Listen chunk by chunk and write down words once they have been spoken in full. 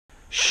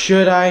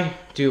Should I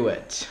do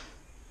it?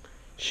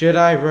 Should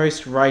I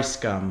roast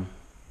RiceGum?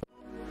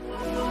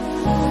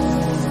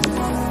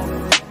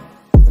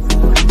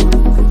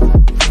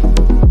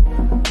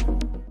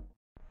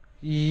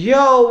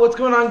 Yo, what's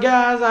going on,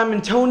 guys? I'm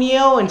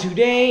Antonio, and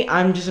today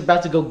I'm just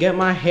about to go get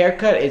my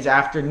haircut. It's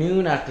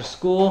afternoon after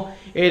school.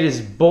 It is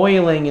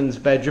boiling in this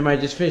bedroom. I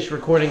just finished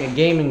recording a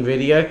gaming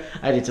video.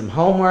 I did some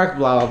homework,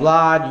 blah,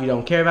 blah, blah. You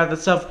don't care about that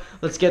stuff.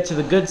 Let's get to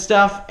the good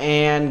stuff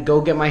and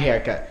go get my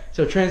haircut.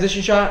 So,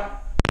 transition shot.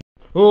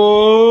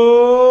 Oh!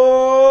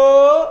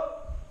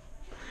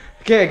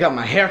 Okay, I got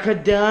my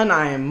haircut done.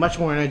 I am much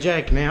more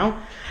energetic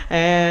now.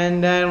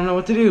 And I don't know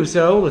what to do,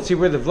 so let's see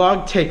where the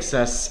vlog takes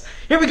us.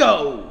 Here we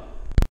go!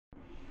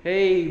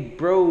 Hey,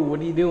 bro,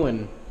 what are you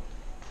doing?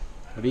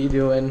 What are you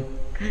doing?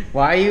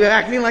 Why are you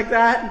acting like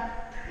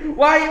that?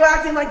 Why are you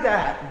acting like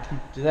that?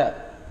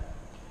 Gisette,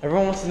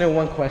 everyone wants to know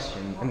one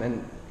question,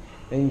 and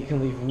then you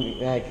can leave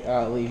me,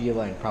 leave you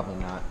alone. Probably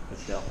not, but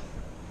still.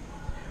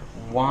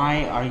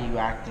 Why are you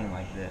acting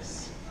like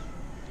this?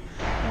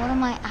 What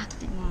am I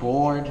acting like?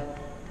 Bored,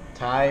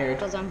 tired.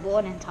 Because I'm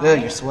bored and tired.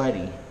 Look, you're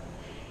sweaty.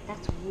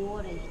 That's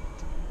water.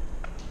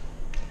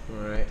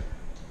 All right.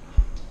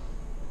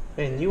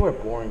 Man, you are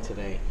boring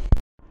today.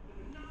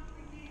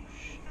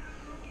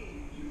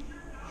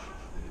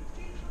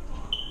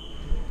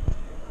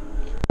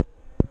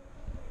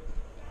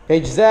 Hey,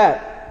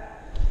 Gisette.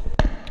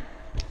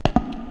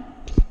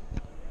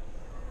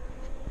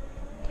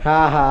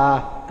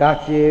 Haha,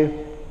 got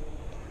you.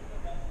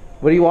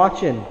 What are you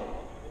watching?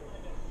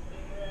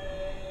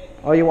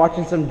 Oh, you're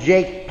watching some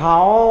Jake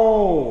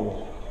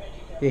Paul.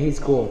 Yeah, he's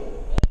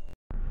cool.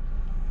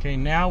 Okay,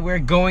 now we're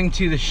going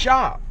to the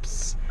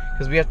shops.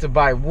 Because we have to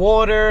buy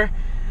water.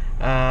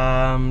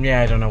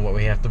 Yeah, I don't know what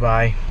we have to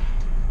buy.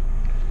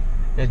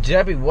 Now,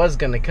 Jebby was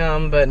gonna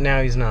come, but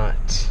now he's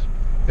not.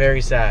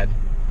 Very sad.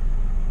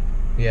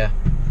 Yeah.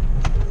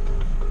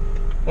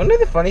 Wanna know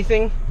the funny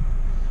thing?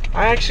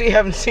 I actually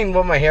haven't seen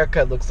what my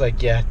haircut looks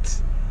like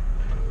yet.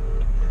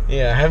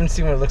 Yeah, I haven't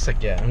seen what it looks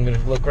like yet. I'm gonna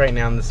look right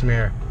now in this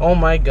mirror. Oh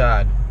my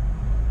god.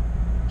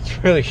 It's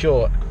really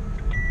short.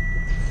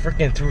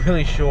 It's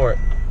really short.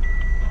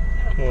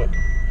 What?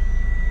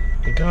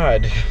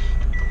 God.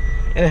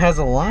 And it has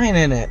a line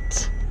in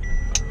it.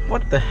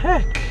 What the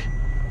heck?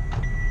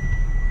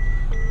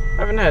 I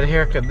haven't had a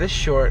haircut this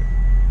short,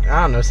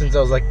 I don't know, since I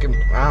was like,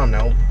 I don't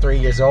know, 3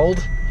 years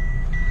old.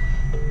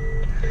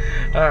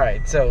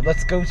 Alright, so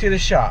let's go to the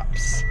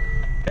shops.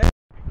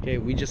 Okay,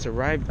 we just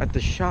arrived at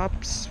the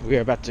shops. We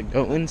are about to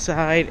go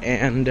inside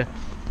and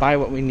buy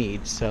what we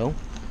need. So,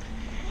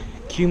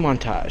 cue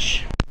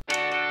montage.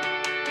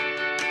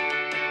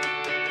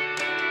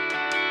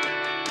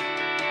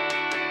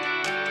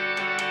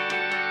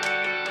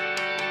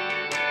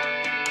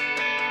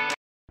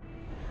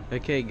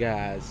 Okay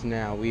guys,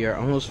 now we are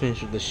almost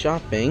finished with the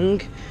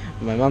shopping.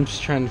 My mom's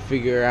trying to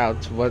figure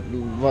out what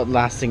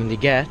last thing to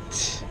get.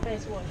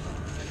 Face washer.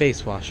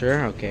 Face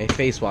washer, okay,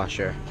 face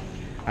washer.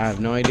 I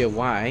have no idea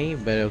why,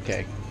 but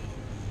okay.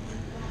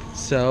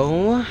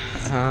 So,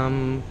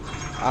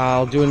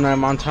 I'll do my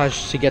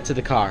montage to get to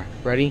the car.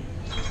 Ready?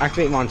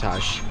 Activate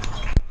montage.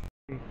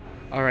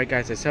 Alright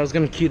guys, I said I was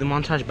gonna cue the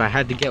montage, but I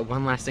had to get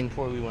one last thing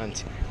before we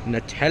went.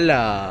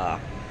 Nutella.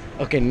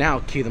 Okay, now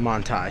cue the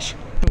montage.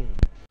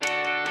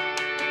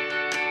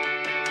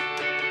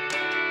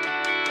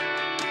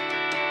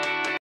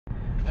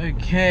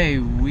 Okay,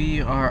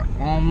 we are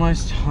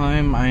almost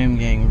home. I am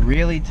getting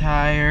really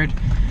tired.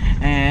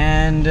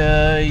 And,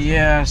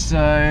 yeah,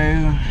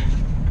 so...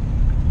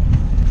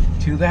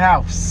 to the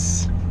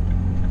house.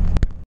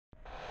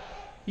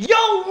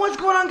 Yo, what's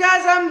going on,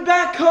 guys? I'm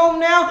back home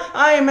now.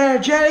 I am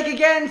energetic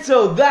again,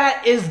 so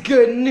that is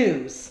good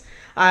news.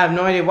 I have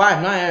no idea why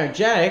I'm not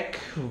energetic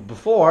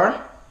before.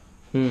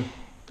 Oh,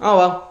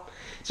 well.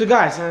 So,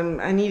 guys,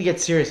 I need to get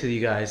serious with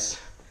you guys.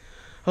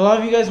 A lot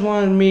of you guys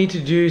wanted me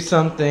to do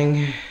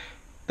something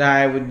that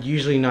I would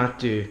usually not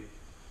do.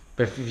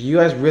 But if you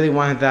guys really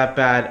want it that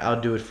bad, I'll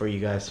do it for you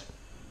guys.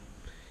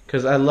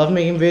 Because I love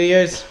making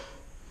videos.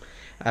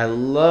 I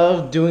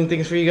love doing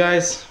things for you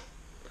guys.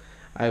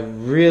 I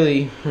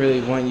really,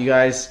 really want you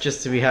guys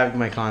just to be having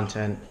my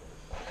content.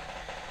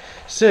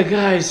 So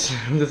guys,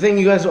 the thing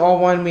you guys all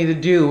wanted me to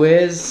do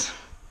is,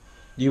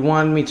 you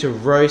wanted me to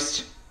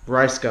roast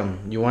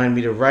RiceGum. You wanted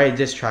me to write a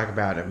diss track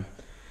about him.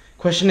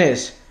 Question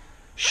is,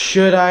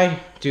 should I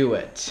do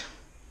it?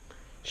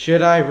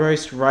 Should I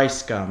roast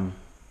RiceGum?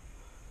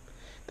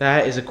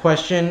 That is a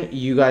question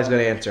you guys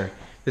gotta answer.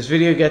 This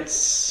video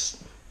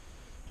gets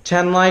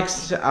 10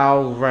 likes,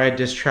 I'll write a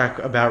diss track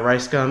about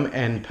RiceGum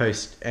and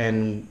post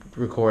and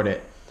record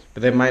it.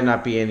 But there might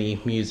not be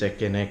any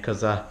music in it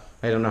because I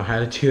don't know how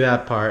to do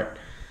that part.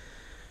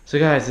 So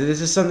guys, if this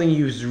is something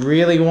you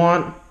really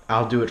want,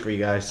 I'll do it for you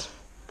guys.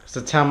 So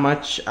that's how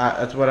much,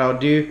 that's what I'll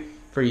do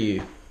for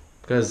you.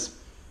 Because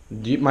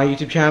my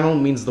YouTube channel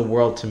means the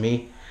world to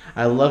me.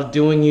 I love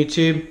doing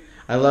YouTube.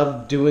 I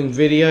love doing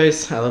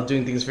videos. I love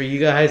doing things for you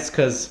guys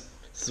because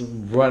it's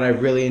what I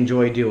really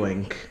enjoy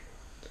doing.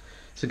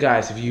 So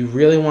guys, if you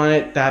really want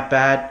it that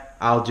bad,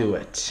 I'll do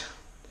it.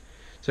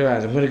 So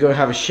guys, I'm gonna go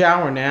have a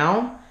shower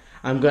now.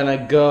 I'm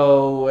gonna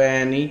go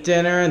and eat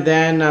dinner, and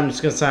then I'm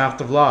just gonna sign off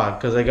the vlog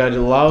because I got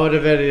a lot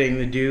of editing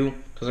to do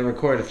because I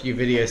recorded a few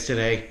videos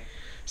today.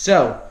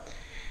 So,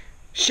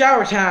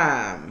 shower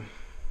time.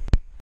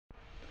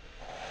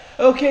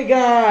 Okay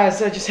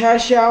guys, I just had a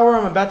shower.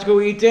 I'm about to go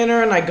eat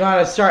dinner, and I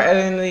gotta start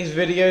editing these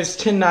videos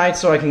tonight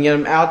so I can get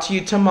them out to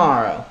you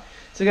tomorrow.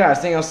 So guys,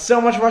 thank you so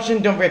much for watching.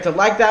 Don't forget to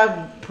like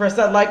that, press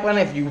that like button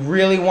if you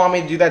really want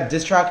me to do that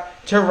diss track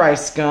to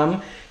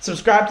RiceGum.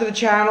 Subscribe to the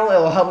channel,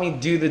 it'll help me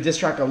do the diss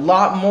track a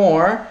lot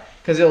more,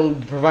 because it'll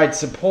provide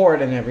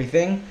support and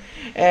everything.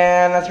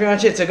 And that's pretty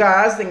much it. So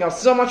guys, thank you all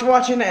so much for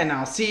watching, and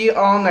I'll see you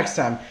all next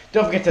time.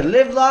 Don't forget to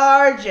live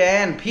large,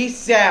 and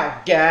peace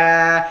out,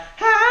 guys.